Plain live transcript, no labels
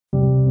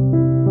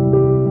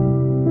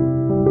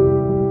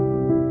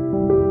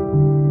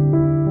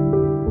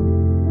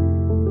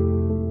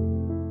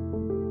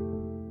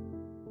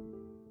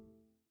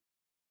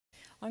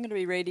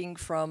reading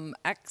from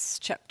Acts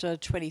chapter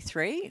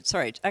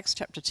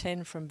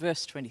 10 from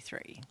verse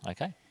 23.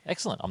 Okay,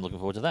 excellent. I'm looking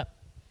forward to that.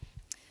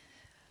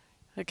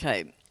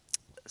 Okay,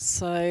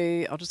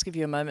 so I'll just give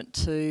you a moment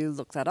to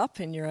look that up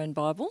in your own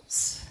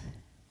Bibles.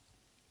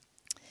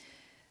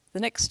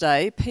 The next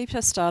day,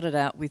 Peter started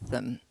out with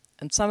them,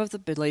 and some of the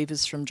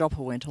believers from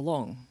Joppa went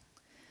along.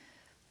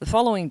 The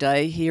following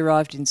day, he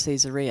arrived in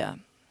Caesarea.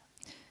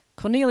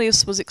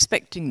 Cornelius was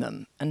expecting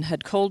them and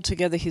had called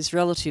together his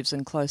relatives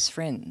and close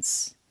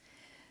friends.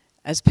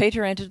 As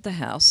Peter entered the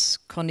house,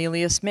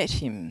 Cornelius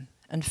met him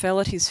and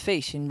fell at his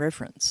feet in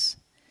reverence.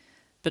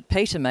 But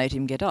Peter made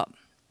him get up.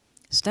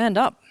 "Stand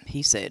up,"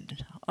 he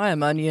said. "I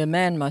am only a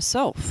man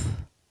myself."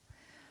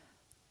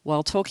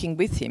 While talking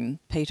with him,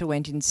 Peter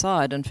went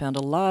inside and found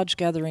a large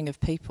gathering of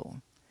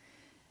people.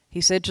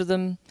 He said to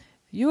them,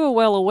 "You are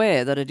well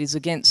aware that it is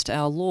against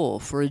our law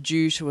for a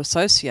Jew to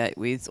associate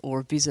with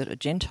or visit a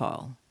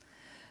Gentile.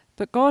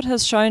 But God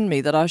has shown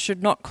me that I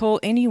should not call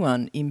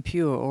anyone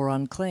impure or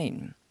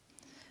unclean.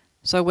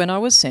 So when I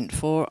was sent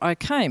for, I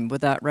came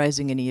without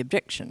raising any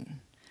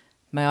objection.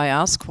 May I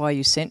ask why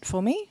you sent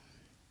for me?"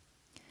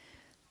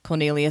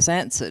 Cornelius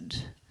answered,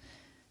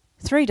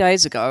 3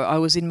 days ago I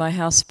was in my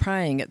house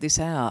praying at this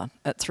hour,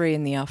 at 3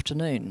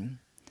 p.m.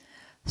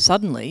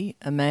 Suddenly,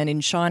 a man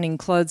in shining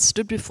clothes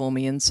stood before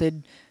me and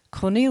said,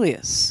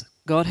 'Cornelius,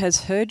 God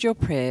has heard your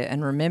prayer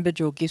and remembered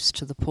your gifts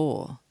to the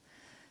poor.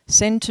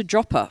 Send to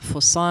Joppa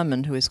for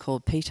Simon, who is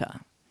called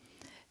Peter.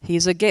 He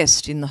is a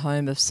guest in the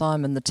home of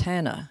Simon the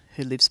tanner,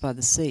 who lives by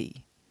the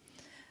sea.'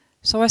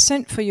 So I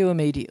sent for you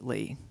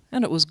immediately,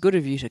 and it was good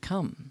of you to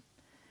come.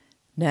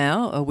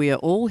 Now we are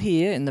all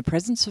here in the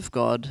presence of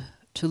God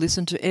to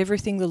listen to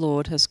everything the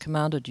Lord has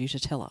commanded you to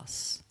tell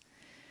us."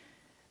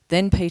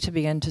 Then Peter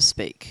began to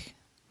speak.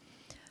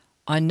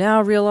 "I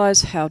now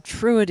realize how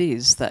true it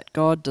is that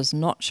God does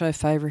not show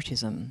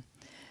favoritism,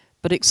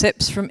 but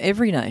accepts from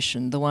every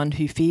nation the one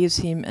who fears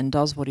him and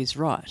does what is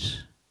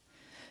right.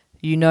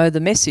 You know the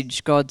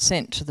message God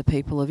sent to the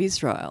people of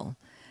Israel,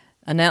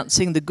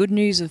 announcing the good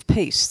news of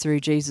peace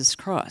through Jesus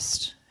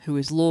Christ, who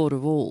is Lord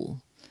of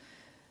all.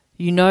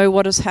 You know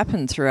what has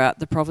happened throughout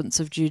the province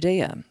of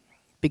Judea,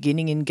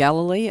 beginning in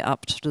Galilee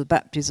up to the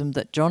baptism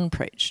that John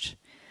preached,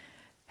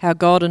 how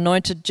God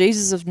anointed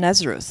Jesus of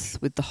Nazareth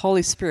with the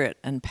Holy Spirit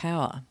and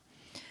power,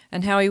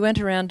 and how he went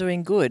around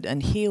doing good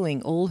and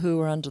healing all who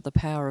were under the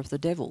power of the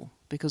devil,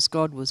 because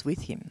God was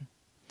with him.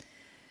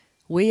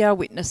 We are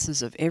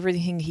witnesses of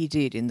everything he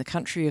did in the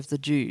country of the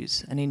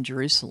Jews and in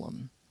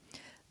Jerusalem.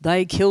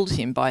 They killed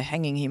him by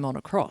hanging him on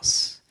a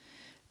cross,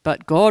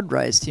 but God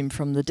raised him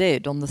from the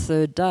dead on the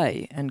 3rd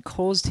day and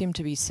caused him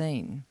to be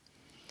seen.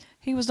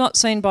 He was not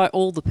seen by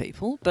all the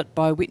people, but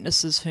by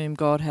witnesses whom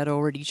God had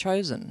already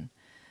chosen,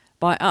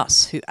 by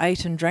us who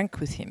ate and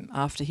drank with him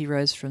after he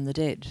rose from the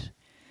dead.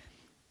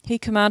 He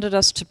commanded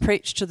us to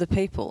preach to the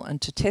people and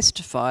to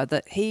testify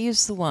that he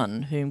is the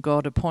one whom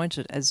God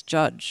appointed as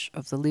judge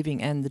of the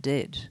living and the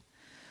dead.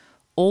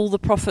 All the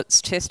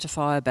prophets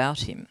testify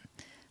about him,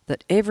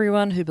 that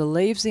everyone who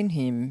believes in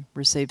him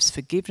receives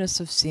forgiveness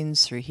of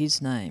sins through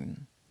his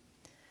name."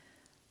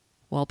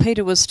 While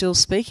Peter was still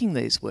speaking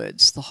these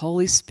words, the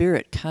Holy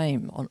Spirit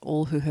came on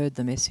all who heard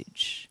the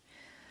message.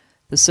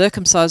 The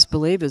circumcised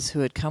believers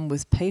who had come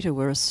with Peter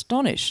were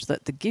astonished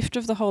that the gift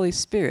of the Holy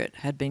Spirit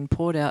had been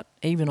poured out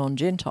even on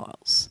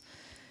Gentiles,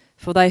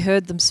 for they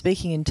heard them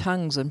speaking in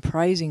tongues and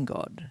praising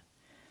God.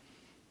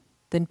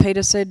 Then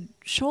Peter said,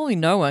 "Surely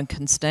no one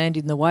can stand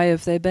in the way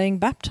of their being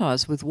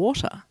baptized with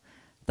water.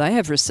 They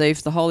have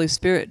received the Holy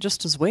Spirit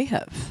just as we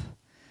have."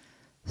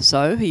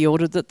 So he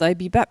ordered that they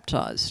be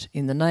baptized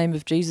in the name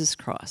of Jesus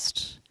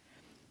Christ.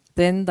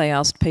 Then they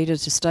asked Peter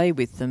to stay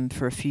with them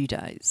for a few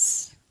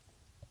days.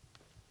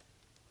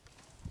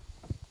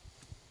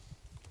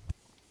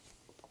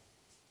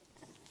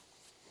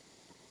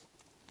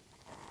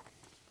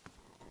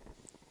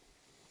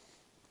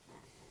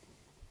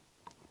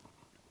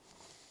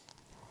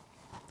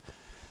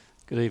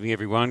 Good evening,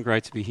 everyone.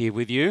 Great to be here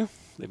with you.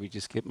 Let me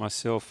just get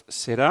myself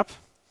set up.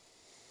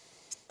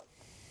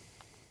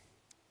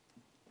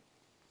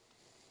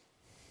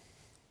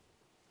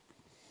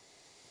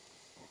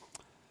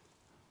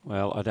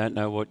 Well, I don't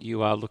know what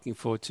you are looking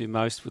forward to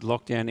most with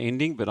lockdown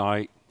ending, but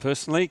I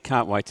personally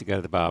can't wait to go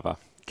to the barber.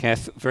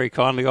 Kath very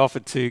kindly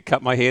offered to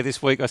cut my hair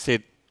this week. I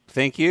said,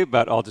 "Thank you,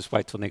 but I'll just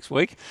wait till next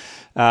week."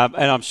 And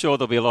I'm sure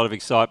there'll be a lot of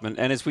excitement.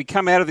 And as we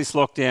come out of this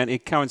lockdown,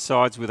 it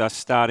coincides with us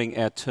starting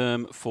our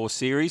Term 4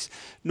 series.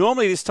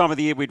 Normally this time of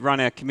the year we'd run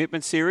our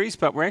commitment series,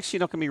 but we're actually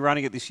not going to be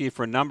running it this year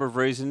for a number of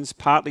reasons,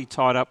 partly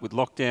tied up with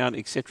lockdown,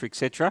 etc.,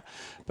 etc.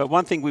 But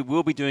one thing we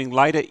will be doing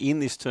later in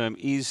this term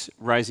is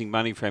raising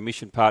money for our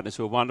mission partners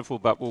who are wonderful,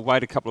 but we'll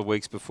wait a couple of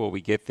weeks before we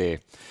get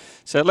there.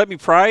 So let me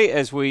pray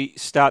as we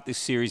start this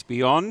series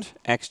beyond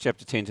Acts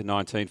chapter 10 to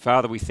 19.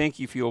 Father, we thank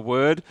you for your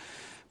word.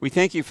 We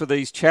thank you for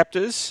these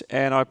chapters,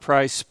 and I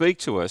pray, speak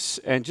to us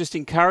and just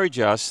encourage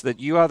us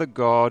that you are the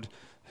God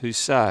who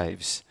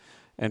saves.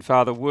 And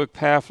Father, work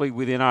powerfully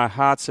within our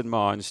hearts and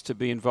minds to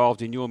be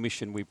involved in your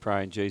mission, we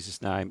pray in Jesus'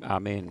 name.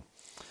 Amen.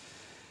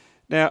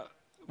 Now,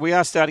 We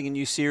are starting a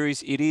new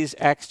series. It is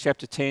Acts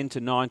chapter 10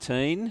 to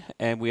 19,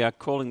 and we are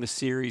calling the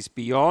series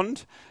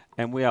Beyond,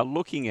 and we are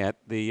looking at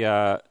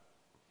the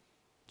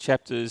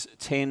chapters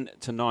 10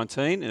 to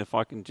 19, and if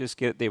I can just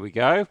get it, there we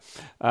go,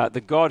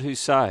 the God who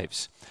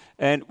saves.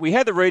 And we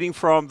had the reading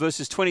from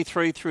verses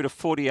 23 through to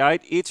 48.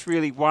 It's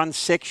really one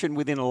section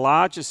within a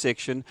larger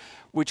section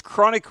which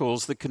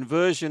chronicles the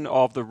conversion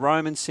of the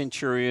Roman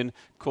centurion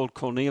called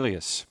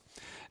Cornelius.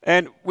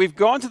 And we've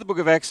gone to the book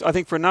of Acts, I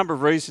think, for a number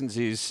of reasons.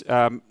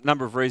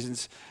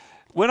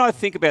 When I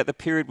think about the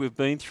period we've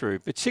been through,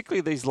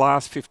 particularly these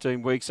last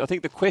 15 weeks, I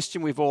think the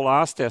question we've all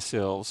asked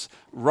ourselves,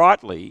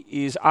 rightly,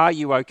 is, are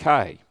you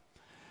okay?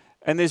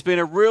 And there's been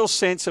a real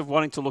sense of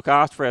wanting to look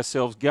after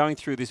ourselves going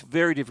through this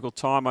very difficult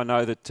time. I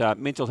know that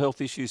mental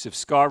health issues have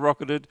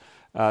skyrocketed.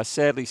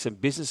 Sadly, some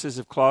businesses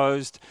have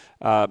closed.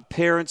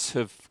 Parents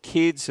of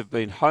kids have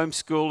been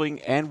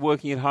homeschooling and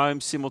working at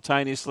home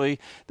simultaneously.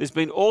 There's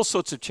been all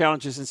sorts of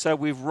challenges, and so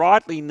we've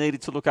rightly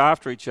needed to look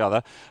after each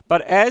other.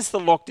 But as the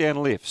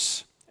lockdown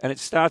lifts, and it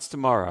starts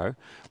tomorrow,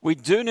 we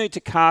do need to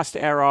cast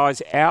our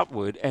eyes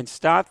outward and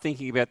start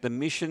thinking about the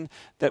mission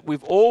that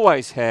we've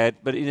always had,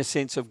 but in a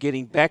sense of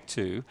getting back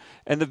to.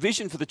 And the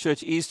vision for the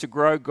church is to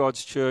grow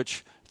God's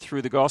church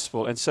through the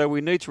gospel. And so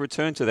we need to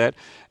return to that.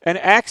 And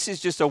Acts is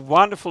just a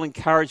wonderful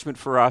encouragement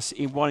for us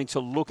in wanting to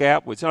look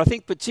outwards. And I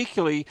think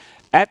particularly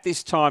at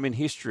this time in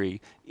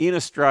history in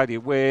Australia,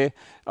 where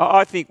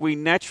I think we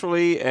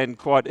naturally and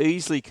quite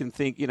easily can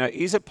think,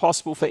 is it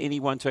possible for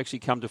anyone to actually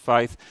come to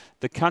faith?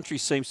 The country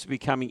seems to be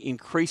becoming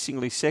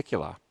increasingly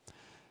secular.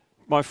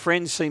 My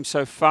friends seem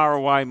so far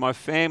away. My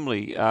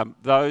family,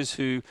 those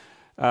who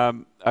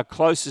are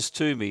closest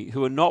to me,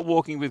 who are not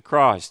walking with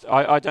Christ,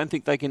 I don't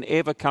think they can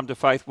ever come to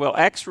faith. Well,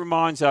 Acts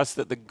reminds us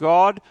that the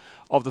God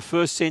of the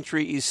first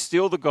century is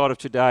still the God of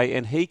today,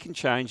 and he can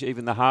change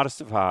even the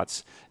hardest of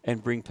hearts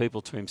and bring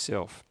people to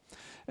himself.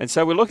 And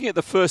so we're looking at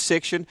the first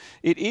section.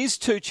 It is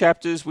 2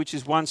 chapters, which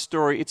is one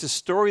story. It's a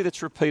story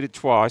that's repeated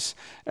twice.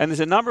 And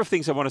there's a number of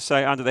things I want to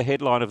say under the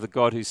headline of the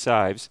God who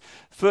saves.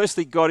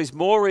 Firstly, God is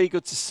more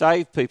eager to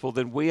save people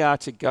than we are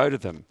to go to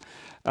them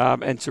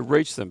and to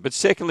reach them. But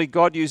secondly,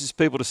 God uses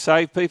people to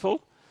save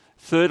people.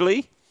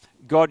 Thirdly,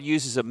 God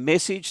uses a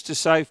message to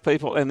save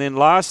people. And then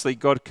lastly,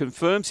 God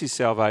confirms his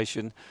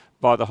salvation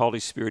by the Holy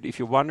Spirit. If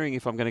you're wondering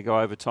if I'm going to go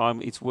over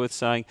time, it's worth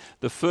saying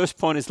the first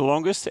point is the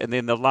longest, and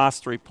then the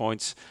last 3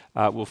 points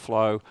will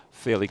flow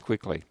fairly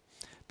quickly.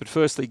 But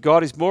firstly,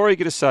 God is more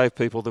eager to save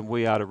people than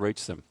we are to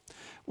reach them.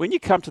 When you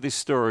come to this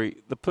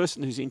story, the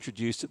person who's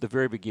introduced at the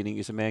very beginning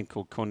is a man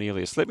called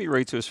Cornelius. Let me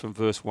read to us from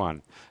verse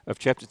 1 of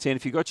chapter 10.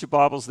 If you've got your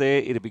Bibles there,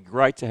 it'd be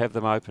great to have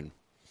them open.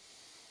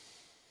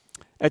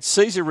 At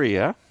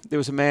Caesarea, there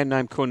was a man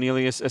named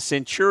Cornelius, a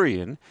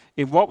centurion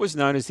in what was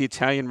known as the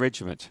Italian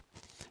regiment.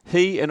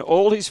 He and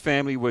all his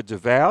family were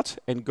devout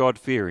and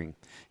God-fearing.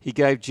 He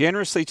gave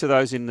generously to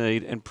those in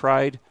need and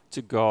prayed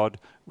to God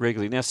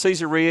regularly. Now,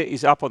 Caesarea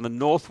is up on the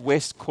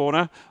northwest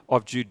corner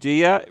of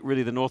Judea,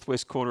 really the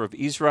northwest corner of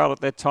Israel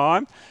at that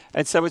time.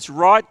 And so it's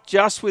right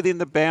just within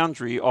the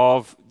boundary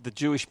of the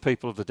Jewish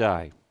people of the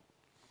day.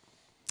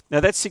 Now,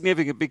 that's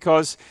significant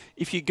because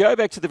if you go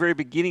back to the very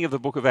beginning of the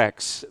book of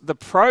Acts, the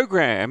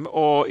program,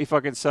 or if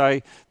I can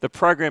say the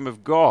program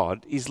of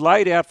God, is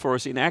laid out for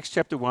us in Acts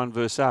chapter 1,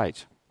 verse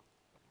 8.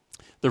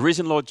 The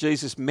risen Lord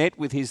Jesus met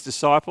with his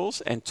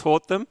disciples and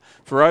taught them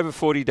for over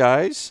 40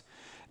 days.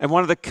 And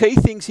one of the key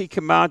things he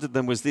commanded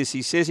them was this.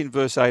 He says in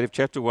verse 8 of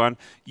chapter 1,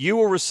 "You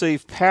will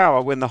receive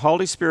power when the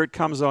Holy Spirit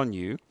comes on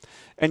you,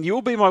 and you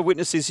will be my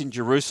witnesses in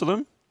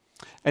Jerusalem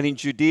and in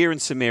Judea and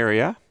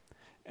Samaria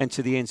and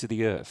to the ends of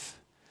the earth."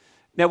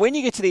 Now, when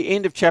you get to the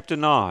end of chapter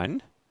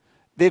 9,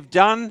 they've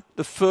done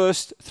the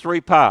first 3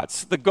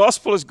 parts. The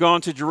gospel has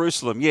gone to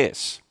Jerusalem,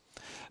 yes.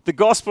 The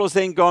gospel has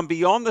then gone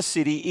beyond the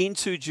city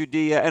into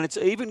Judea, and it's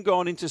even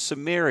gone into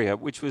Samaria,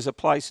 which was a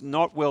place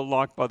not well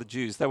liked by the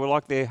Jews. They were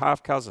like their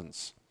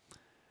half-cousins.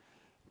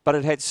 But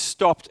it had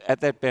stopped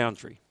at that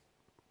boundary.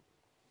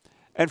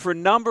 And for a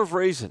number of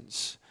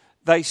reasons,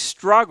 they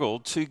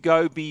struggled to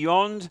go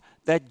beyond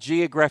that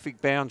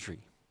geographic boundary.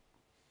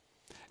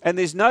 And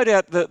there's no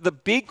doubt that the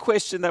big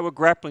question they were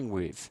grappling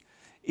with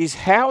is,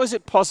 how is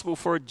it possible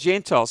for a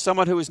Gentile,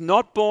 someone who is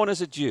not born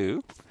as a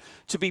Jew,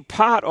 to be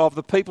part of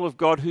the people of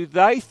God who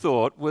they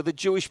thought were the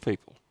Jewish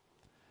people?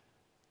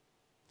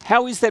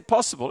 How is that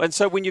possible? And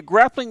so when you're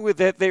grappling with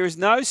that, there is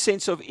no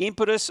sense of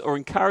impetus or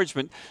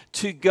encouragement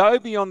to go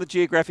beyond the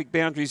geographic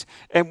boundaries.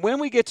 And when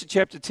we get to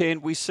chapter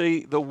 10, we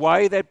see the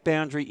way that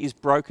boundary is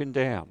broken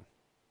down.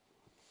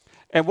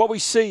 And what we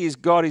see is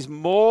God is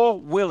more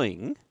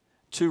willing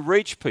to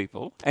reach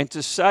people and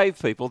to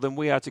save people than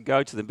we are to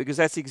go to them, because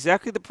that's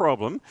exactly the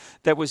problem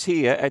that was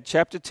here at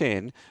chapter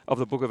 10 of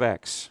the book of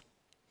Acts.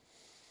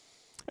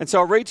 And so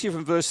I'll read to you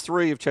from verse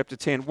 3 of chapter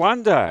 10.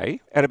 One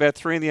day, at about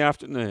 3 in the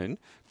afternoon,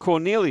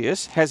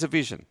 Cornelius has a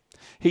vision.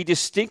 He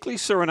distinctly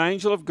saw an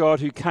angel of God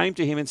who came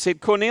to him and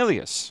said,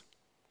 "Cornelius."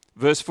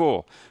 Verse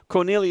 4,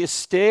 Cornelius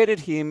stared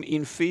at him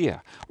in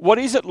fear. "What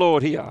is it,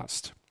 Lord?" he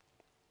asked.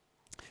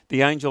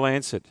 The angel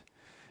answered,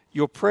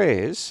 "Your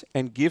prayers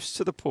and gifts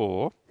to the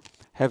poor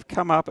have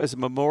come up as a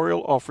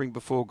memorial offering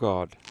before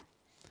God.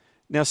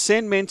 Now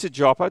send men to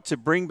Joppa to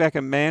bring back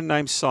a man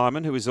named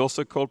Simon, who is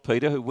also called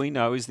Peter, who we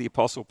know is the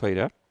Apostle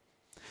Peter.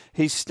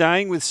 He's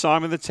staying with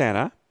Simon the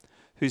tanner,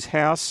 whose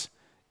house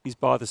is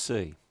by the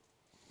sea.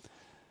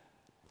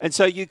 And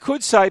so you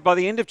could say by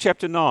the end of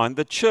chapter 9,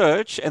 the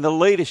church and the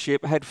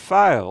leadership had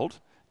failed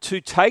to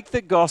take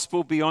the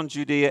gospel beyond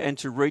Judea and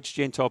to reach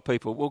Gentile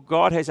people. Well,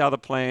 God has other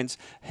plans.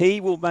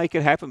 He will make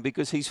it happen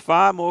because he's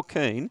far more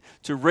keen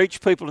to reach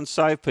people and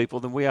save people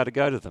than we are to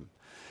go to them.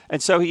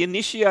 And so he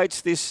initiates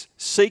this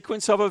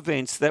sequence of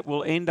events that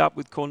will end up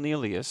with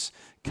Cornelius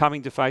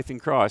coming to faith in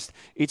Christ.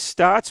 It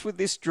starts with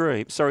this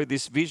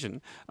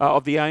vision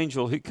of the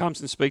angel who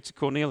comes and speaks to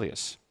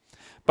Cornelius.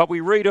 But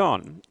we read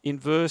on in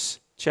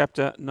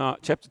chapter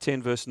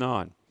 10, verse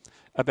 9.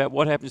 About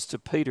what happens to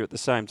Peter at the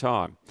same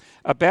time.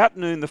 About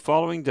noon the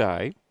following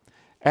day,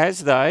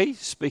 as they,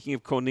 speaking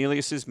of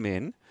Cornelius's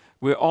men,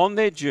 were on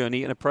their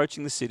journey and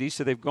approaching the city,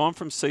 so they've gone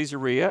from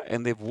Caesarea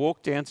and they've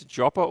walked down to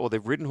Joppa, or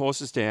they've ridden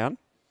horses down,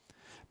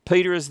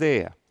 Peter is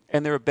there,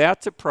 and they're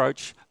about to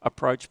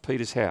approach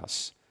Peter's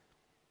house.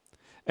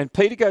 And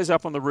Peter goes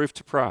up on the roof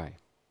to pray.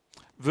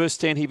 Verse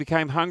 10, he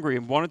became hungry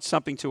and wanted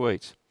something to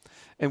eat.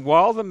 And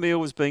while the meal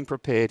was being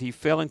prepared, he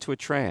fell into a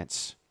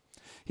trance.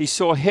 He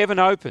saw heaven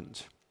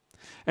opened,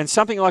 and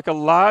something like a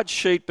large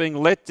sheet being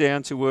let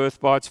down to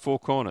earth by its four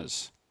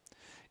corners.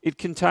 It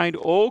contained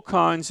all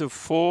kinds of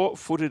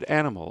four-footed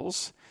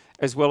animals,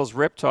 as well as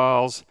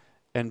reptiles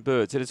and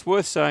birds. And it's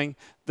worth saying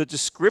the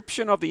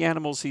description of the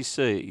animals he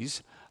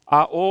sees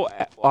are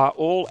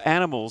all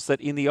animals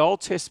that in the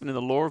Old Testament, in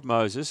the law of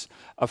Moses,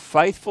 a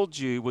faithful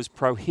Jew was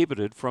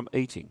prohibited from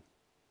eating.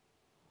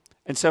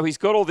 And so he's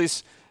got all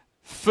this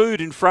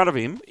food in front of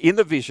him in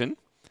the vision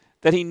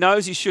that he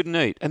knows he shouldn't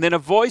eat. And then a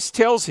voice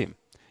tells him,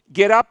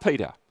 "Get up,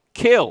 Peter.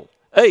 Kill.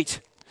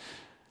 Eat."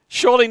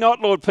 "Surely not,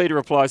 Lord," Peter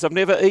replies. "I've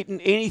never eaten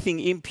anything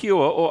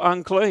impure or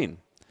unclean."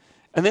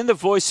 And then the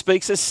voice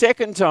speaks a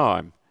second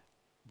time.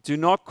 "Do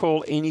not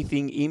call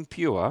anything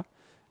impure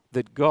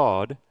that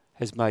God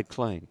has made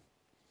clean."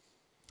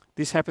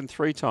 This happened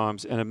 3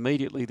 times, and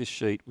immediately the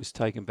sheet was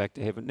taken back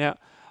to heaven. Now,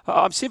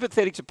 I'm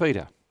sympathetic to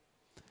Peter.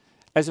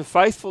 As a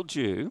faithful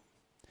Jew,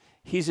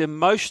 his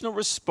emotional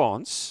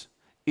response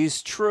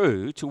is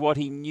true to what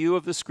he knew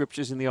of the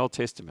scriptures in the Old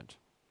Testament.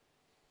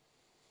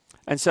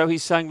 And so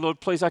he's saying, "Lord,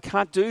 please, I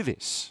can't do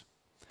this."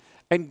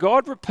 And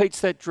God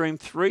repeats that dream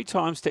 3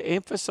 times to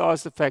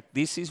emphasize the fact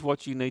this is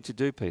what you need to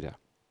do, Peter.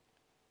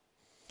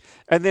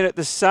 And then at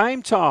the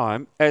same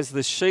time, as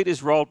the sheet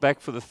is rolled back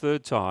for the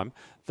 3rd time,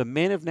 the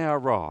men have now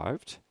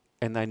arrived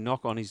and they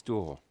knock on his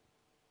door.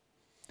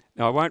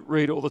 Now, I won't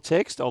read all the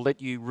text. I'll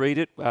let you read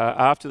it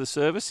after the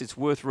service. It's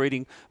worth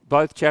reading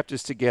both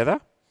chapters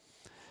together.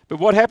 But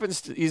what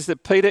happens is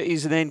that Peter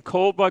is then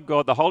called by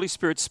God. The Holy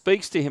Spirit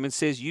speaks to him and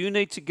says, "You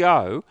need to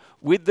go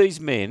with these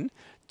men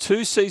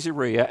to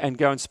Caesarea and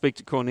go and speak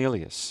to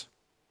Cornelius."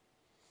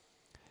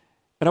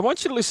 And I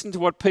want you to listen to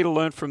what Peter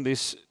learned from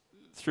this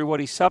through what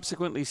he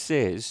subsequently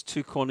says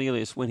to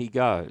Cornelius when he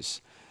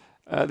goes.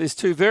 There's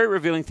 2 very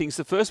revealing things.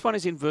 The first one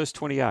is in verse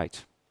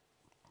 28.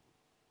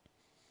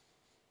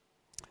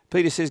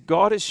 Peter says,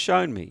 "God has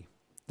shown me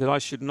that I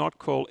should not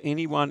call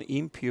anyone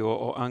impure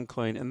or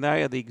unclean." And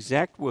they are the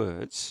exact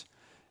words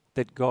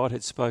that God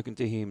had spoken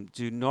to him.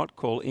 Do not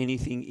call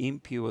anything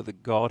impure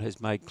that God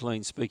has made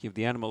clean, speaking of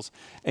the animals.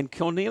 And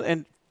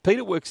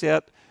Peter works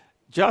out,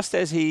 just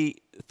as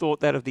he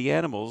thought that of the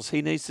animals,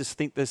 he needs to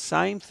think the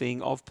same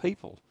thing of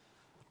people.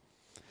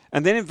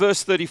 And then in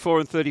verse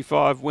 34 and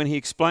 35, when he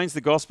explains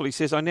the gospel, he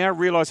says, "I now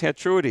realize how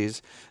true it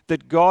is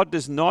that God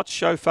does not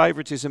show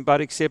favoritism,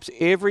 but accepts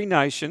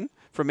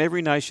from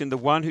every nation, the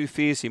one who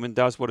fears him and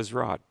does what is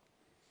right."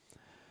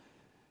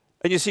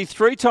 And you see,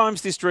 3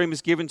 times this dream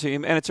is given to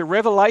him, and it's a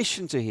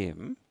revelation to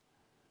him,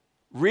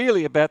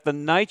 really about the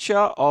nature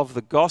of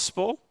the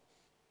gospel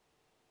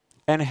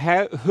and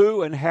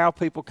who and how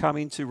people come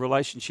into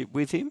relationship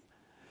with him.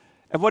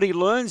 And what he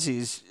learns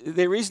is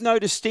there is no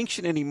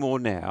distinction anymore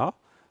now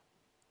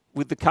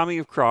with the coming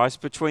of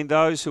Christ between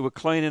those who are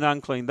clean and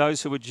unclean,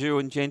 those who are Jew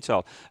and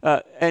Gentile.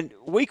 And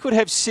we could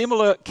have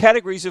similar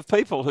categories of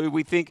people who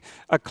we think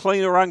are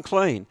clean or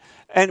unclean.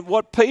 And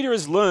what Peter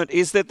has learned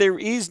is that there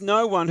is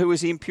no one who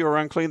is impure or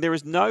unclean. There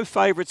is no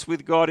favourites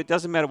with God. It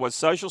doesn't matter what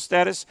social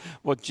status,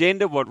 what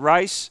gender, what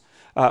race,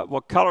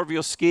 what colour of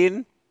your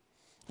skin,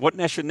 what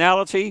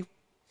nationality.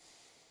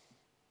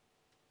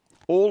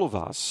 All of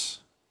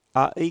us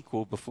are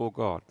equal before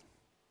God.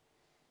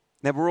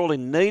 Now, we're all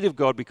in need of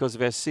God because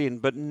of our sin,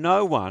 but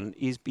no one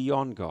is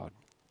beyond God.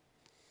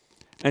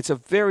 And it's a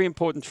very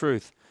important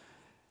truth.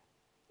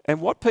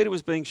 And what Peter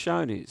was being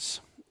shown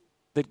is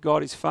that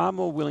God is far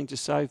more willing to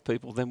save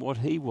people than what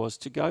he was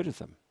to go to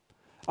them.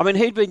 I mean,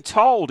 he'd been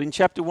told in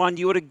chapter 1,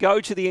 you were to go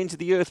to the ends of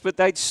the earth, but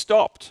they'd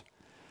stopped.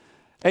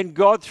 And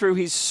God, through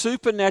his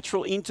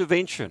supernatural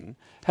intervention,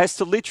 has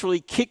to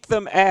literally kick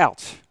them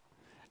out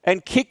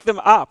and kick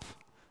them up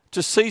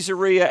to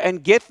Caesarea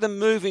and get them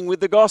moving with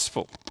the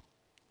gospel.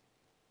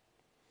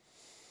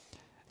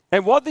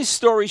 And what this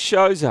story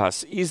shows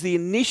us is the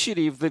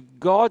initiative that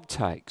God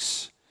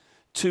takes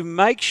to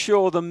make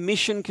sure the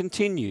mission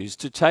continues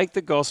to take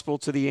the gospel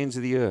to the ends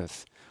of the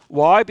earth.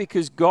 Why?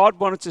 Because God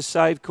wanted to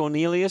save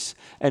Cornelius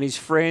and his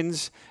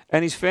friends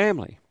and his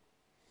family.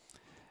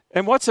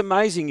 And what's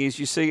amazing is,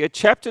 you see, at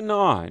chapter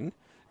 9,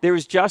 there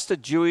is just a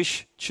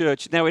Jewish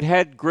church. Now, it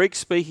had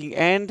Greek-speaking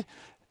and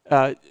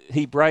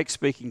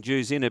Hebraic-speaking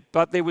Jews in it,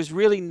 but there was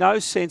really no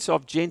sense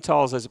of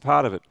Gentiles as a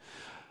part of it.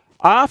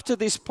 After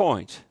this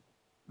point,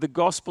 the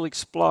gospel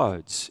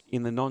explodes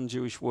in the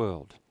non-Jewish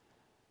world,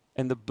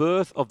 and the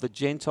birth of the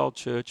Gentile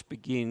church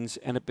begins,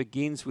 and it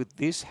begins with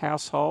this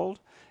household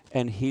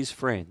and his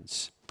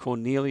friends,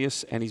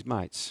 Cornelius and his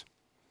mates.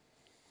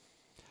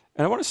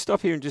 And I want to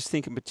stop here and just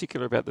think in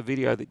particular about the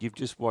video that you've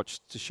just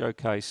watched to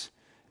showcase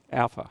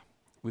Alpha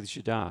with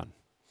Zidane.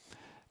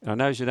 And I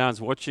know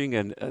Zidane's watching,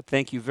 and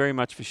thank you very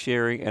much for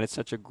sharing, and it's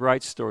such a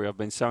great story. I've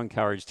been so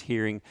encouraged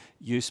hearing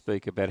you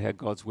speak about how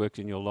God's worked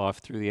in your life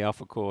through the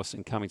Alpha course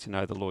and coming to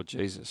know the Lord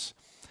Jesus.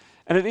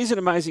 And it is an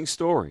amazing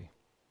story.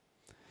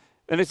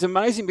 And it's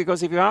amazing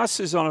because if you ask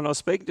Suzanne, and I was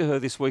speaking to her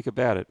this week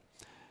about it,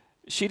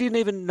 she didn't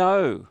even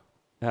know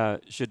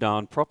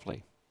Zidane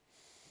properly.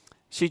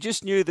 She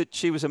just knew that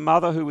she was a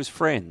mother who was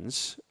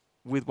friends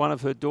with one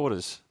of her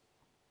daughters,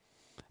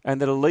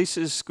 and that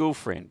Elisa's school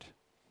friend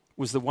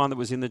was the one that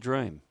was in the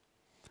dream.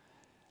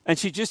 And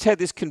she just had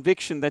this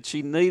conviction that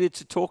she needed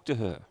to talk to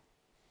her.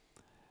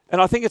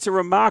 And I think it's a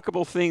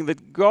remarkable thing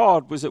that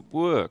God was at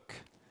work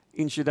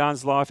in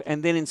Zidane's life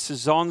and then in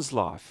Suzanne's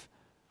life.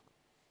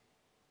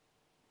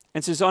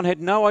 And Suzanne had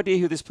no idea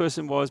who this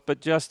person was, but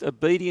just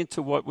obedient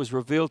to what was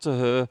revealed to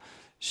her,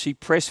 she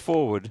pressed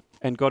forward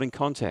and got in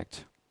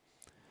contact.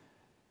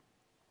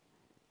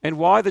 And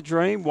why the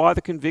dream? Why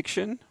the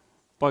conviction?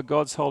 By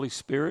God's Holy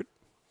Spirit.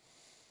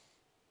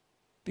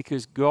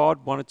 Because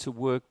God wanted to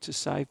work to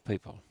save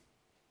people.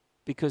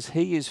 Because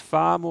he is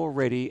far more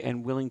ready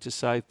and willing to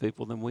save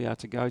people than we are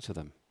to go to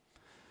them.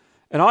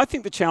 And I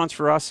think the challenge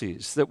for us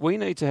is that we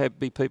need to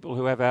be people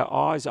who have our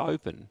eyes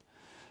open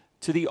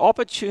to the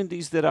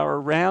opportunities that are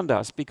around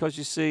us, because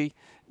you see,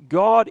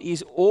 God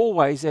is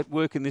always at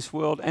work in this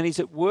world, and he's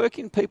at work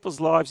in people's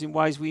lives in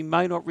ways we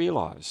may not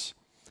realize.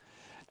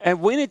 And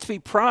we need to be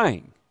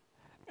praying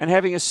and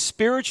having a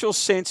spiritual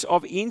sense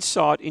of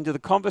insight into the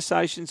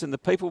conversations and the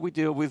people we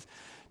deal with,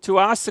 to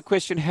ask the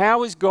question,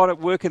 how is God at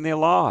work in their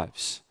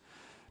lives?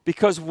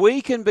 Because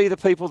we can be the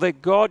people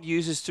that God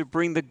uses to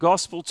bring the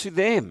gospel to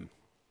them.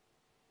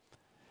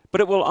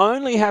 But it will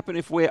only happen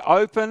if we're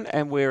open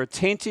and we're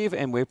attentive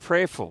and we're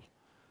prayerful.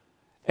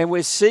 And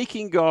we're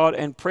seeking God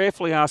and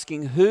prayerfully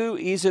asking, who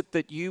is it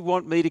that you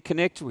want me to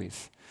connect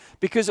with?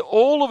 Because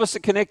all of us are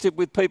connected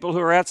with people who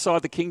are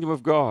outside the kingdom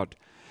of God.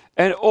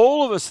 And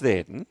all of us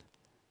then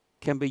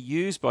can be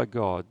used by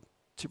God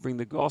to bring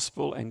the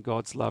gospel and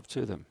God's love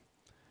to them.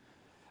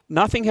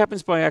 Nothing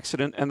happens by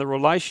accident, and the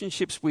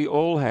relationships we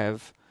all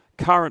have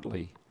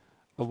currently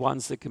are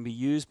ones that can be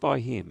used by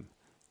him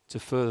to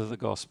further the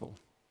gospel.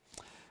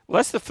 Well,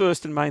 that's the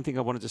first and main thing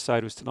I wanted to say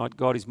to us tonight.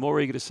 God is more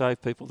eager to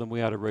save people than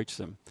we are to reach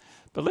them.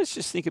 But let's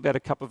just think about a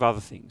couple of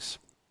other things.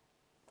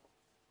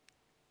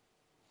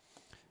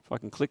 If I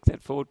can click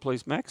that forward,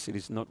 please, Max. It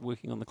is not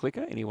working on the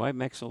clicker. Anyway,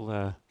 Max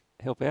will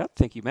help out.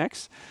 Thank you,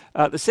 Max.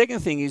 The second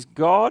thing is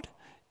God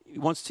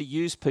wants to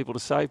use people to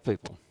save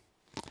people.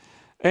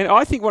 And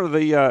I think one of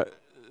the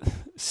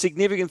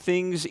significant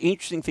things,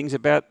 interesting things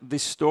about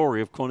this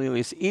story of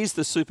Cornelius is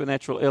the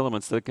supernatural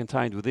elements that are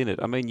contained within it.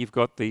 I mean, you've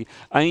got the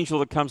angel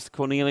that comes to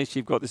Cornelius,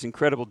 you've got this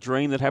incredible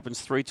dream that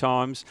happens 3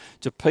 times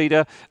to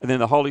Peter, and then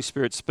the Holy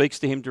Spirit speaks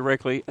to him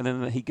directly, and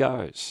then he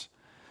goes.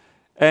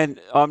 And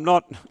I'm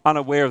not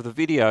unaware of the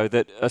video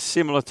that a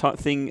similar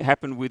thing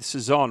happened with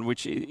Suzanne,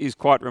 which is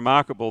quite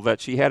remarkable, that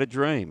she had a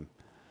dream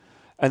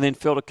and then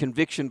felt a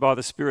conviction by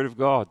the Spirit of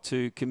God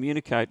to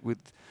communicate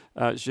with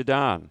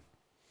Zidane.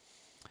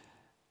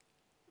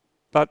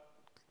 But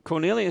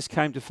Cornelius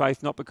came to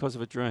faith not because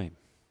of a dream,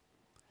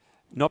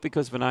 not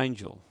because of an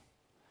angel.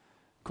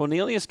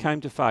 Cornelius came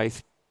to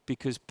faith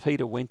because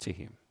Peter went to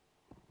him.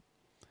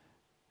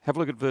 Have a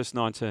look at verse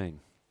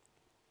 19.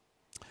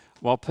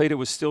 While Peter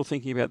was still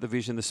thinking about the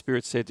vision, the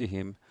Spirit said to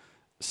him,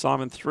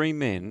 Simon, 3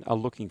 men are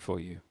looking for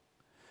you.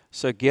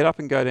 So get up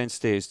and go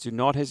downstairs. Do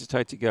not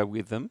hesitate to go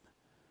with them,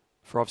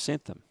 for I've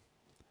sent them.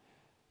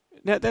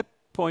 Now at that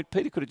point,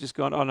 Peter could have just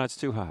gone, oh no, it's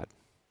too hard.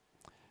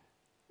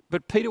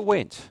 But Peter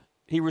went.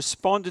 He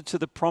responded to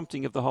the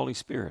prompting of the Holy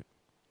Spirit.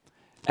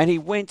 And he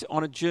went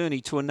on a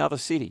journey to another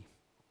city.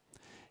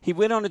 He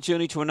went on a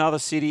journey to another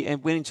city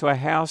and went into a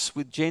house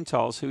with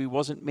Gentiles who he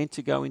wasn't meant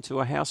to go into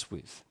a house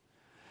with.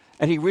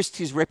 And he risked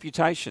his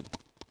reputation.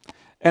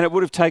 And it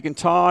would have taken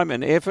time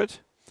and effort.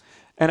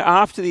 And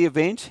after the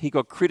event, he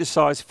got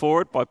criticized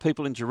for it by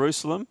people in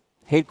Jerusalem,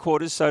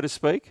 headquarters, so to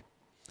speak.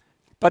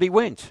 But he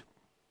went.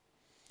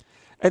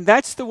 And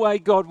that's the way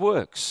God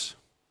works.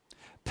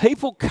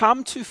 People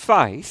come to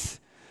faith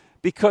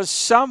because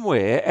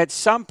somewhere, at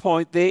some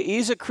point, there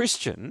is a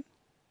Christian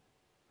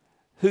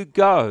who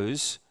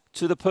goes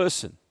to the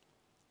person.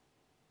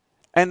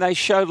 and they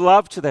show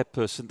love to that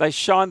person. They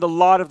shine the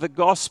light of the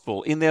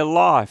gospel in their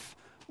life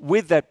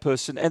with that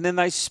person, and then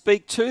they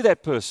speak to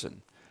that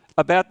person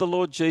about the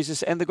Lord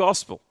Jesus and the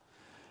gospel.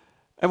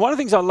 And one of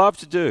the things I love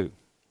to do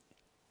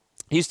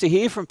is to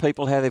hear from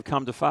people how they've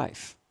come to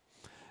faith.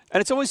 And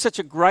it's always such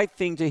a great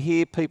thing to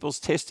hear people's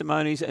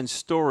testimonies and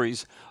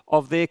stories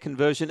of their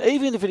conversion.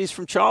 Even if it is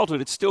from childhood,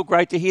 it's still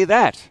great to hear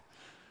that.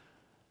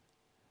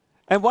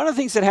 And one of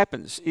the things that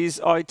happens is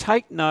I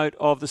take note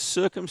of the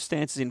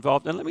circumstances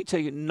involved. And let me tell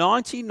you,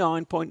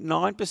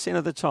 99.9%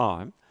 of the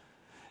time,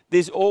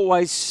 there's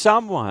always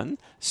someone,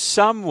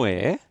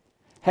 somewhere,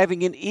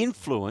 having an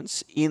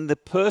influence in the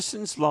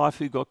person's life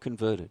who got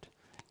converted.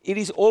 It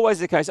is always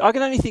the case. I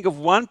can only think of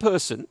one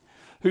person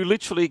who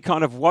literally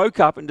kind of woke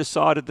up and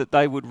decided that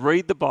they would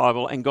read the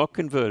Bible and got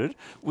converted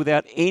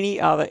without any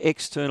other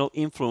external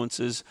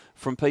influences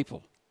from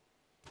people.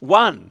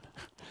 One.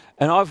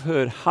 And I've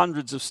heard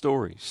hundreds of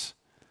stories.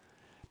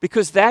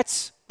 Because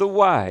that's the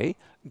way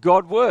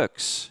God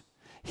works.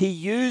 He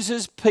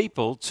uses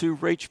people to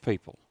reach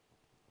people.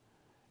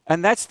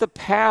 And that's the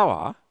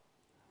power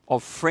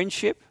of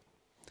friendship.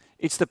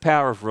 It's the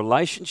power of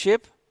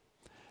relationship.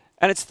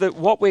 And it's that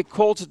what we're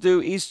called to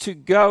do is to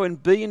go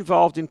and be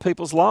involved in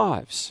people's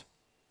lives.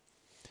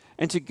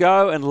 And to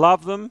go and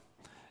love them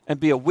and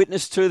be a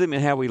witness to them in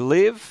how we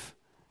live,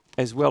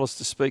 as well as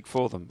to speak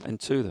for them and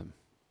to them.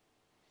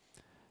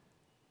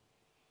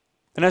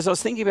 And as I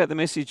was thinking about the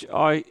message,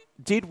 I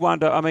did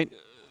wonder,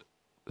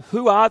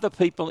 who are the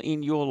people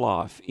in your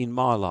life, in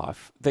my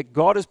life, that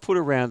God has put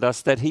around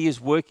us, that He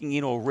is working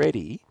in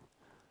already,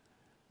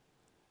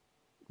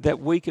 that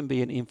we can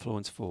be an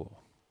influence for,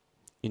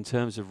 in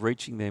terms of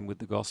reaching them with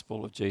the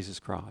gospel of Jesus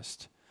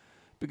Christ?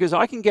 Because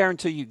I can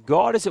guarantee you,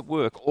 God is at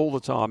work all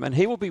the time, and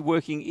He will be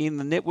working in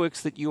the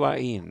networks that you are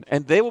in.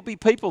 And there will be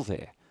people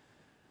there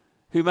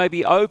who may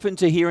be open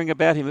to hearing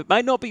about Him. It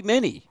may not be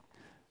many,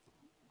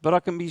 but I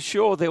can be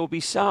sure there will be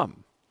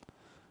some.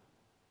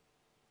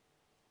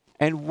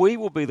 And we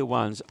will be the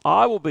ones,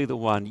 I will be the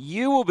one,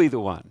 you will be the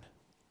one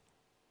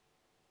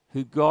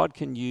who God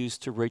can use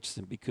to reach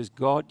them, because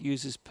God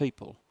uses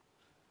people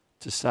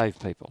to save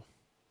people.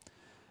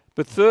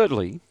 But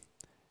thirdly,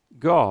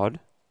 God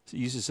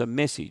uses a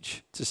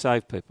message to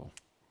save people.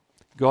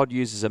 God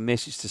uses a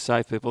message to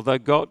save people.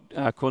 Though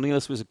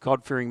Cornelius was a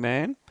God-fearing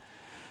man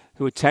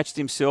who attached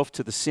himself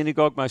to the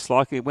synagogue, most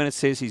likely. When it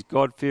says he's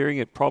God-fearing,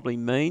 it probably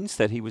means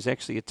that he was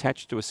actually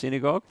attached to a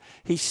synagogue.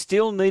 He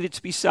still needed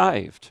to be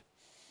saved.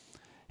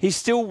 He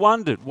still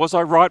wondered, was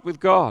I right with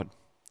God?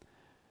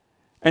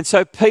 And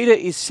so Peter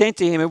is sent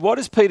to him. And what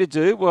does Peter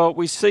do? Well,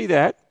 we see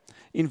that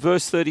in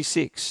verse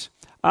 36.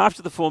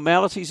 After the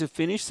formalities are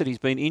finished, that he's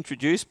been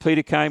introduced,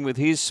 Peter came with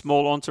his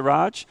small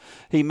entourage.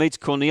 He meets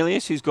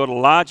Cornelius, who's got a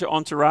larger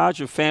entourage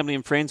of family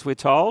and friends, we're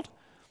told.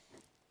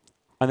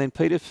 And then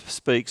Peter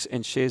speaks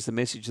and shares the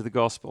message of the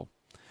gospel.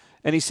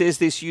 And he says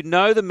this, you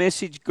know the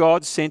message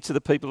God sent to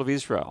the people of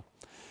Israel.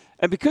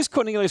 And because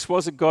Cornelius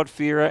was a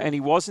God-fearer and he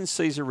was in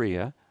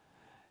Caesarea,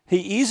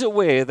 he is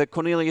aware that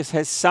Cornelius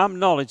has some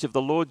knowledge of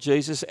the Lord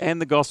Jesus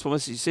and the gospel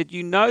message. He said,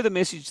 you know the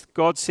message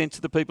God sent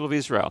to the people of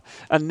Israel,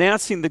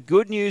 announcing the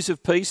good news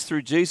of peace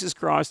through Jesus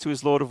Christ, who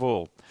is Lord of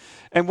all.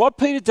 And what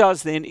Peter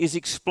does then is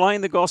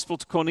explain the gospel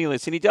to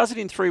Cornelius. And he does it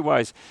in three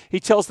ways. He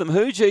tells them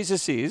what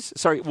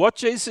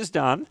Jesus has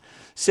done.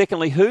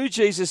 Secondly, who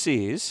Jesus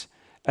is.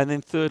 And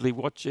then thirdly,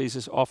 what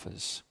Jesus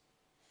offers.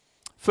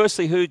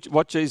 Firstly,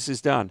 what Jesus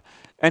has done.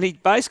 And he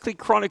basically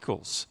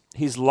chronicles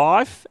his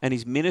life and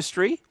his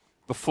ministry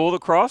before the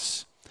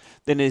cross.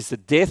 Then there's the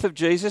death of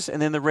Jesus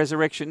and then the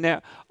resurrection.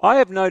 Now, I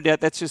have no doubt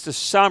that's just a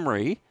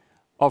summary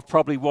of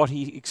probably what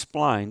he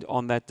explained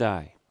on that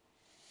day.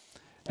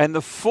 And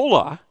the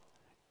fuller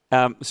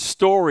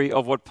story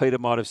of what Peter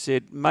might have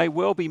said may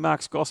well be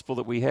Mark's gospel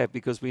that we have,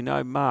 because we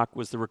know Mark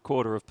was the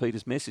recorder of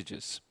Peter's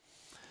messages.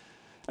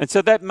 And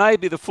so that may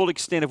be the full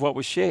extent of what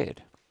was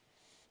shared.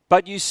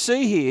 But you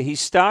see here, he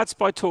starts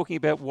by talking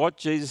about what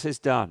Jesus has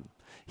done.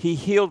 He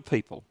healed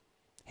people.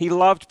 He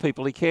loved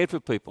people. He cared for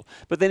people.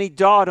 But then he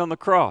died on the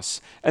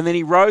cross. And then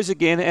he rose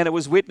again and it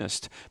was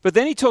witnessed. But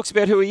then he talks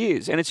about who he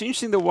is. And it's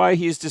interesting the way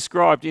he is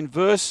described. In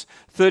verse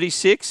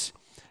 36,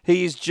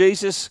 he is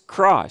Jesus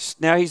Christ.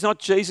 Now, he's not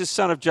Jesus,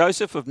 son of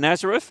Joseph of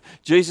Nazareth,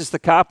 Jesus the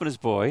carpenter's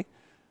boy.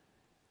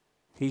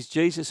 He's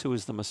Jesus who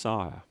is the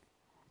Messiah.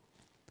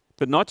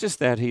 But not just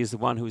that, he is the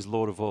one who is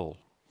Lord of all.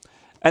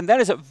 And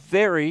that is a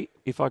very,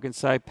 if I can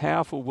say,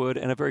 powerful word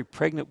and a very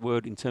pregnant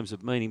word in terms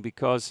of meaning,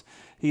 because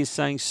he is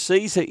saying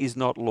Caesar is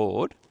not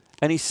Lord,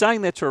 and he's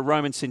saying that to a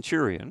Roman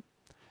centurion.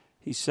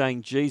 He's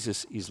saying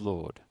Jesus is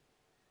Lord.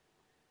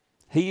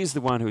 He is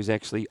the one who is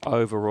actually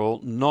over all,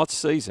 not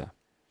Caesar.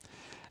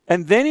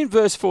 And then in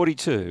verse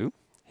 42,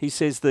 he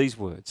says these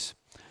words.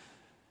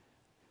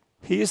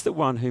 He is the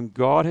one whom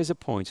God has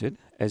appointed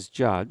as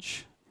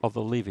judge of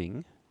the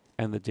living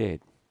and the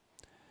dead.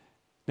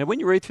 Now,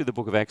 when you read through the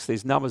book of Acts,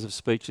 there's numbers of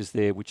speeches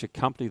there which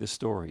accompany the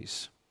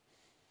stories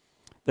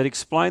that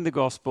explain the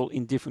gospel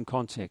in different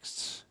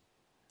contexts.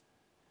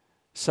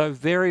 So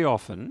very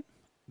often,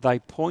 they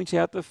point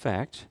out the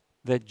fact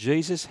that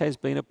Jesus has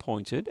been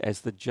appointed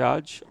as the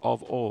judge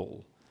of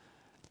all,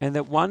 and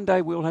that one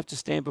day we'll have to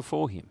stand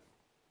before him.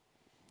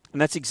 And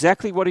that's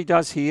exactly what he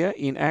does here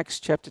in Acts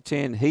chapter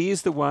 10. He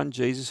is the one,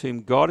 Jesus,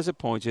 whom God has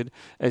appointed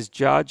as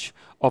judge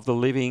of the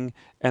living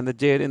and the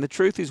dead. And the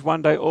truth is,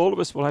 one day all of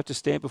us will have to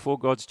stand before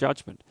God's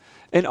judgment.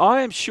 And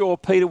I am sure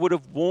Peter would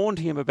have warned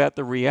him about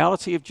the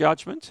reality of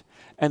judgment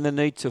and the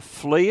need to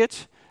flee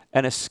it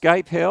and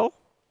escape hell,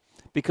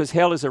 because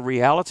hell is a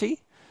reality.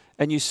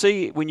 And you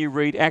see, when you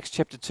read Acts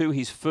chapter 2,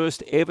 his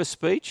first ever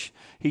speech,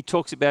 he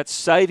talks about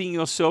saving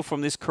yourself from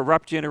this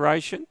corrupt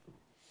generation.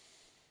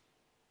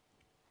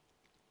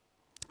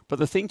 But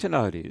the thing to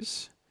note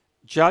is,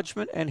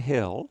 judgment and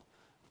hell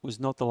was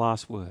not the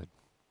last word.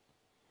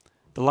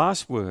 The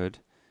last word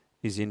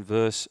is in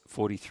verse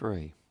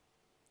 43.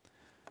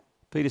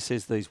 Peter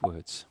says these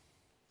words: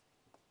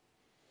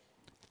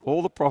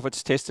 "All the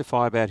prophets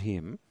testify about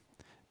him,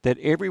 that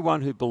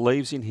everyone who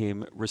believes in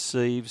him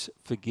receives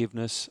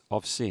forgiveness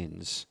of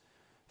sins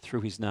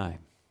through his name."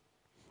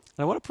 And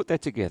I want to put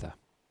that together.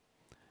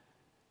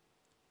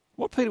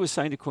 What Peter was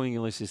saying to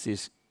Cornelius is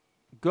this: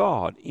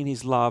 God, in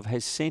his love,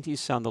 has sent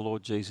his Son, the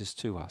Lord Jesus,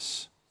 to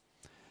us.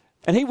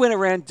 And he went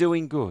around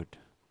doing good.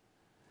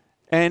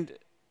 And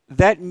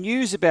that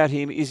news about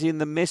him is in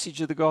the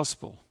message of the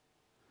gospel.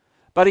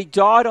 But he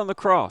died on the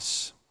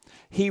cross.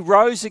 He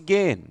rose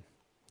again.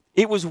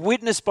 It was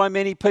witnessed by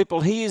many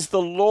people. He is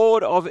the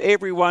Lord of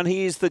everyone.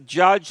 He is the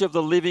judge of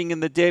the living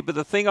and the dead. But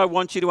the thing I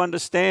want you to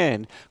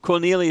understand,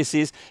 Cornelius,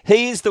 is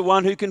he is the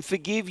one who can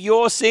forgive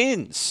your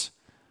sins.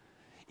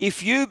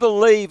 If you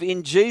believe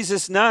in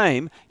Jesus'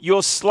 name,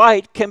 your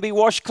slate can be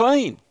washed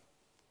clean.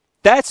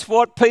 That's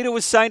what Peter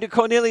was saying to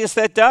Cornelius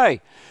that day.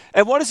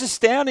 And what is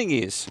astounding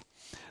is,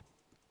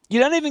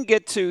 you don't even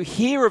get to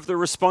hear of the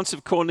response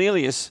of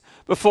Cornelius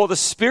before the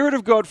Spirit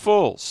of God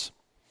falls.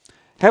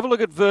 Have a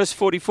look at verse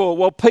 44.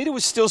 While Peter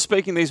was still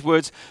speaking these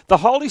words, the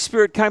Holy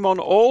Spirit came on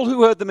all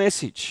who heard the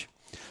message.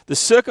 The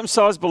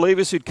circumcised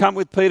believers who'd come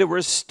with Peter were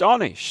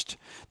astonished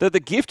that the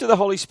gift of the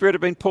Holy Spirit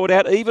had been poured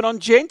out even on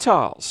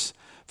Gentiles,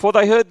 for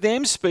they heard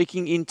them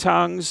speaking in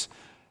tongues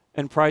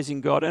and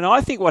praising God. And I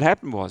think what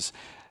happened was,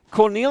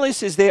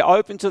 Cornelius is there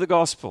open to the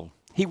gospel.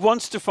 He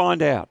wants to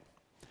find out.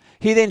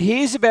 He then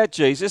hears about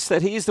Jesus,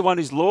 that he is the one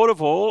who's Lord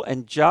of all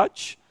and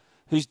judge,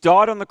 who's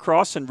died on the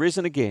cross and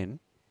risen again,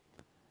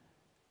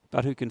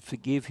 but who can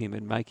forgive him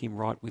and make him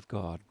right with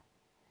God.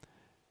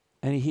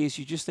 And he hears,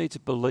 you just need to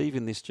believe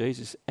in this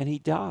Jesus, and he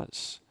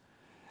does.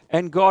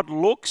 And God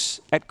looks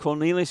at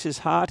Cornelius'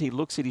 heart, he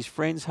looks at his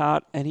friend's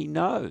heart, and he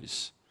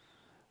knows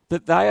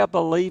that they are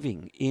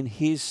believing in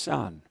his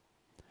Son.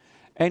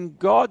 And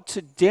God,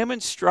 to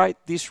demonstrate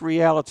this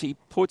reality,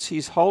 puts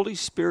his Holy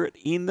Spirit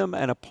in them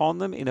and upon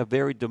them in a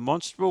very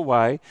demonstrable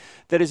way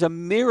that is a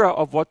mirror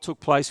of what took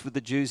place with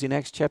the Jews in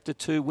Acts chapter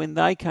 2 when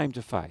they came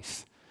to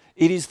faith.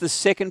 It is the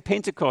second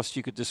Pentecost,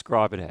 you could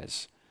describe it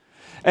as.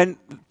 And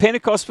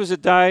Pentecost was a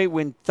day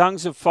when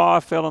tongues of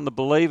fire fell on the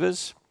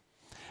believers,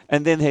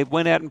 and then they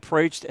went out and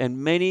preached,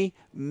 and many,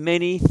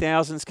 many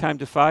thousands came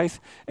to faith.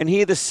 And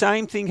here the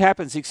same thing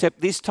happens, except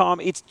this time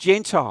it's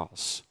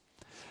Gentiles.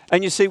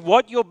 And you see,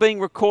 what you're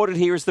being recorded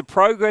here is the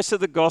progress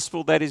of the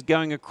gospel that is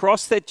going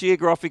across that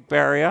geographic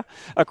barrier,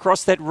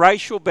 across that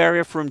racial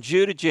barrier from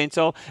Jew to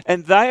Gentile,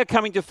 and they are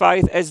coming to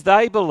faith as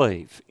they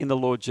believe in the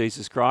Lord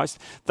Jesus Christ.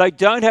 They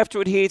don't have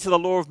to adhere to the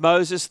law of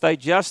Moses. They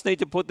just need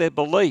to put their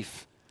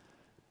belief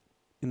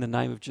in the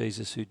name of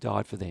Jesus who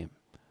died for them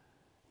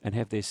and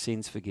have their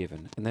sins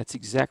forgiven. And that's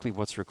exactly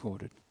what's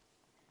recorded.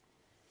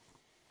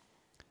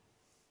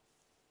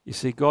 You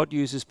see, God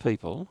uses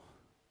people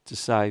to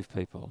save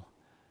people,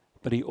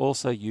 but he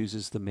also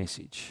uses the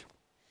message.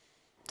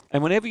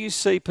 And whenever you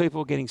see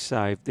people getting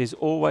saved, there's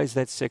always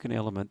that second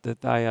element,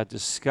 that they are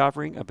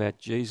discovering about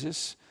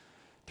Jesus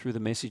through the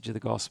message of the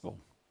gospel.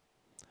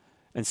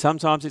 And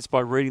sometimes it's by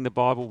reading the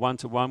Bible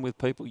one-to-one with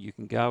people. You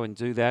can go and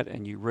do that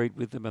and you read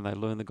with them and they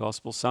learn the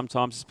gospel.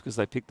 Sometimes it's because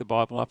they pick the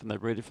Bible up and they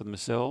read it for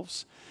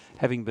themselves,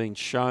 having been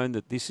shown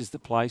that this is the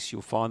place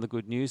you'll find the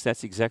good news.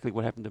 That's exactly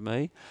what happened to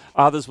me.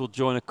 Others will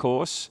join a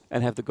course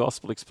and have the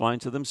gospel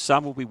explained to them.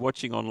 Some will be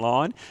watching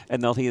online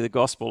and they'll hear the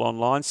gospel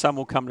online. Some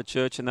will come to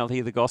church and they'll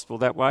hear the gospel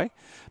that way.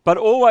 But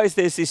always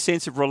there's this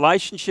sense of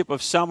relationship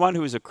of someone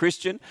who is a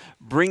Christian,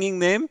 bringing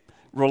them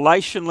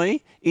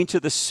relationally into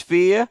the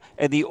sphere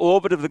and the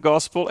orbit of the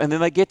gospel, and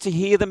then they get to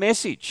hear the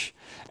message.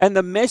 And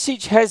the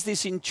message has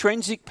this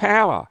intrinsic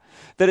power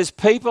that as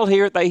people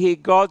hear it, they hear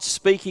God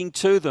speaking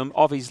to them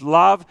of his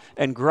love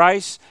and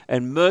grace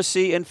and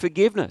mercy and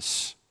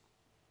forgiveness.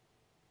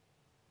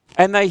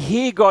 And they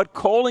hear God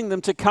calling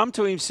them to come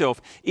to himself.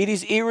 It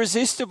is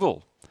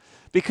irresistible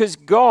because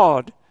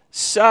God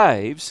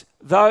saves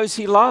those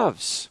he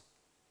loves.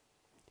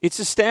 It's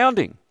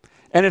astounding.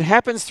 And it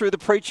happens through the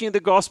preaching of the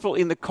gospel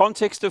in the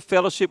context of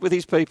fellowship with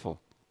his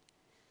people.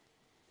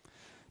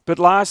 But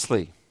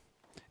lastly,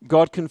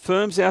 God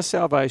confirms our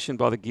salvation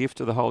by the gift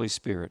of the Holy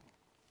Spirit.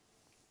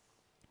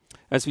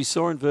 As we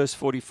saw in verse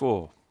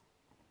 44,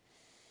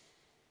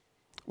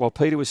 While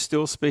Peter was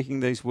still speaking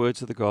these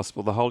words of the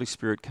gospel, the Holy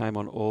Spirit came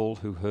on all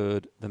who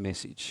heard the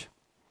message.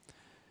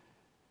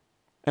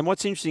 And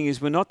what's interesting is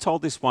we're not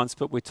told this once,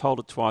 but we're told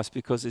it twice,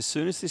 because as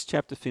soon as this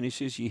chapter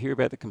finishes, you hear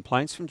about the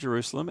complaints from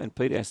Jerusalem, and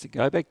Peter has to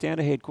go back down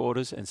to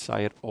headquarters and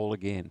say it all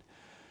again.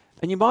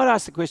 And you might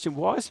ask the question,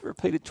 why is it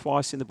repeated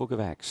twice in the book of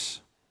Acts?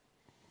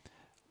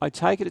 I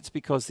take it's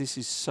because this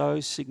is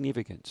so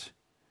significant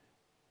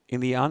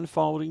in the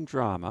unfolding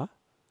drama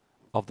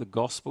of the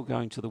gospel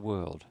going to the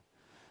world,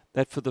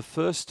 that for the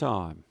first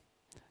time,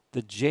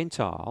 the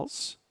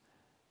Gentiles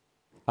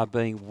are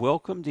being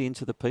welcomed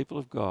into the people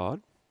of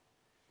God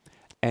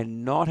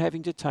and not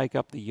having to take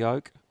up the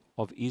yoke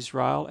of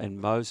Israel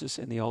and Moses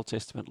and the Old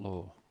Testament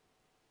law.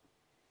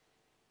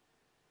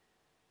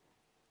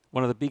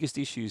 One of the biggest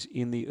issues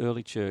in the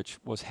early church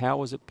was how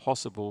was it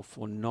possible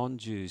for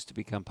non-Jews to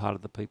become part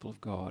of the people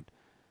of God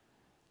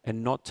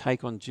and not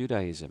take on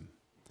Judaism?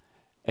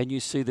 And you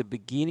see the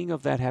beginning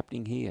of that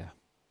happening here.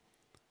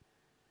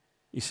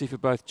 You see, for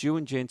both Jew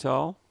and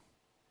Gentile,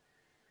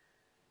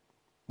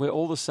 we're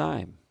all the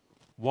same.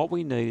 What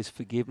we need is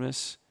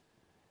forgiveness,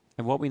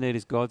 and what we need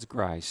is God's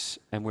grace,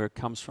 and where it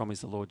comes from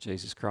is the Lord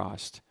Jesus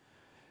Christ.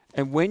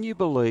 And when you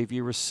believe,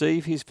 you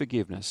receive his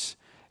forgiveness.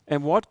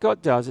 And what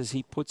God does is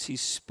he puts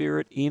his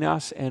Spirit in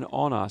us and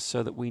on us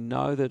so that we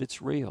know that it's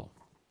real.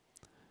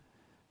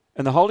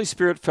 And the Holy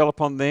Spirit fell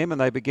upon them, and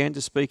they began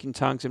to speak in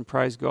tongues and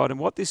praise God. And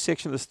what this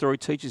section of the story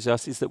teaches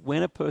us is that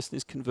when a person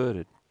is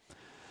converted,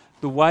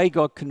 the way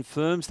God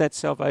confirms that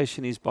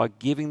salvation is by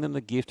giving them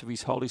the gift of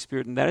his Holy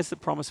Spirit, and that is the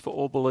promise for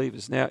all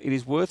believers. Now, it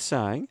is worth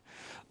saying,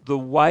 the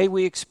way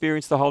we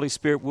experience the Holy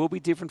Spirit will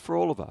be different for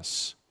all of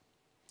us.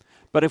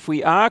 But if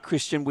we are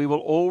Christian, we will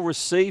all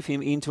receive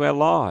him into our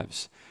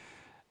lives.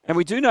 And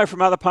we do know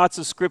from other parts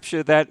of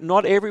Scripture that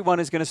not everyone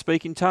is going to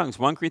speak in tongues.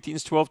 1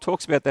 Corinthians 12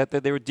 talks about that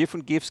there are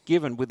different gifts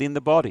given within the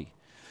body.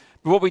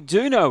 But what we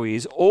do know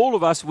is all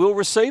of us will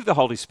receive the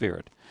Holy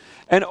Spirit.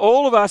 And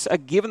all of us are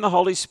given the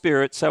Holy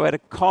Spirit, so at a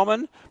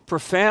common,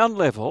 profound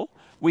level,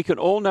 we can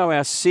all know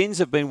our sins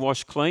have been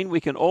washed clean. We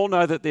can all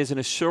know that there's an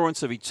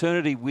assurance of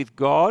eternity with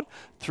God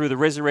through the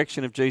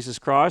resurrection of Jesus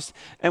Christ.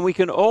 And we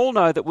can all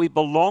know that we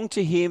belong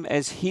to him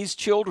as his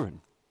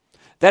children.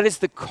 That is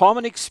the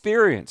common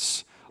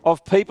experience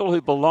of people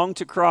who belong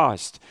to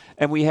Christ.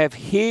 And we have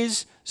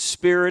his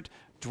Spirit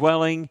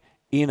dwelling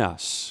in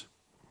us.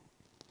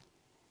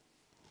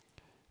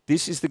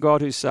 This is the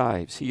God who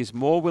saves. He is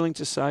more willing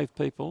to save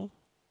people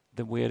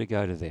than we are to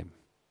go to them.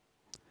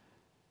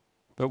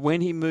 But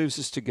when he moves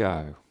us to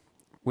go,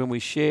 when we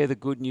share the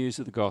good news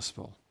of the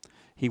gospel,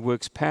 he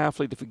works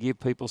powerfully to forgive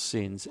people's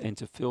sins and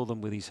to fill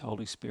them with his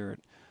Holy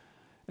Spirit.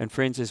 And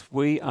friends, as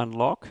we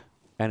unlock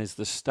and as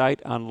the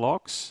state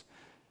unlocks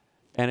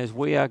and as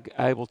we are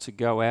able to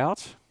go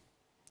out,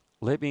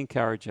 let me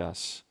encourage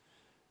us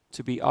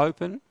to be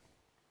open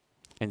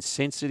and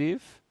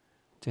sensitive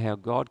to how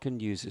God can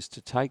use us to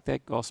take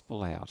that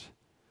gospel out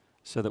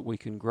so that we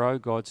can grow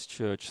God's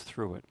church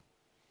through it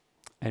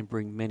and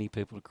bring many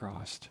people to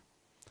Christ.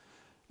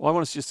 Well, I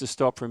want us just to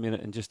stop for a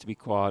minute and just to be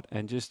quiet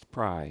and just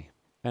pray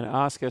and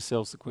ask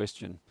ourselves the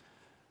question,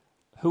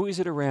 who is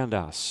it around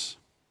us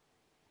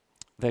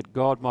that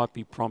God might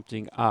be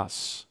prompting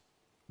us,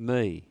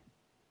 me,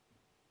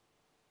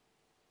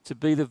 to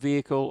be the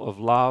vehicle of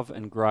love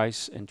and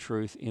grace and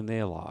truth in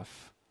their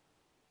life?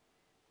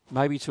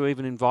 Maybe to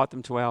even invite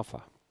them to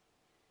Alpha.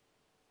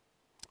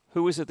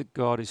 Who is it that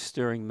God is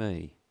stirring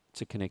me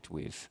to connect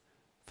with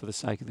for the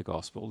sake of the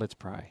gospel? Let's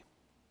pray.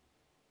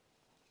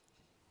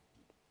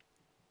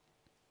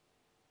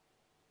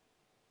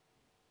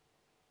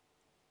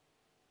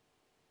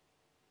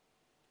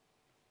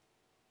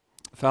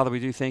 Father,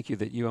 we do thank you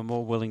that you are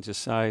more willing to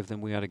save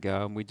than we are to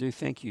go. And we do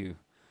thank you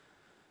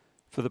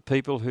for the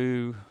people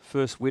who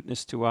first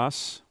witnessed to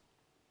us,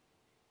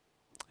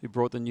 who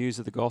brought the news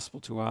of the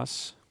gospel to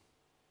us.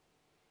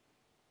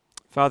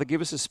 Father,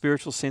 give us a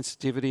spiritual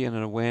sensitivity and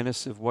an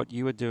awareness of what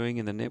you are doing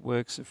in the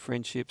networks of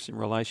friendships and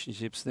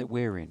relationships that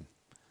we're in,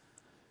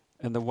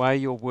 and the way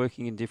you're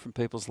working in different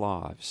people's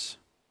lives.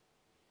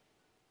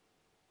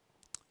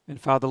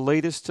 And Father,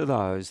 lead us to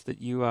those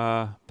that you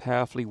are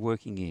powerfully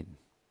working in,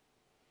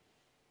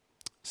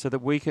 so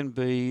that we can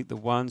be the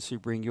ones who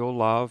bring your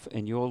love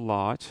and your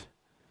light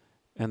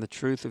and the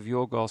truth of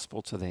your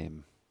gospel to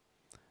them.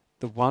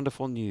 The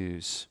wonderful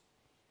news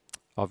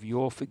of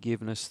your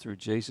forgiveness through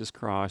Jesus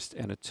Christ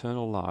and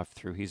eternal life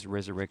through his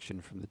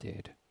resurrection from the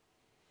dead.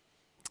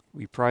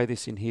 We pray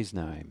this in his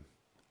name.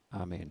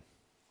 Amen.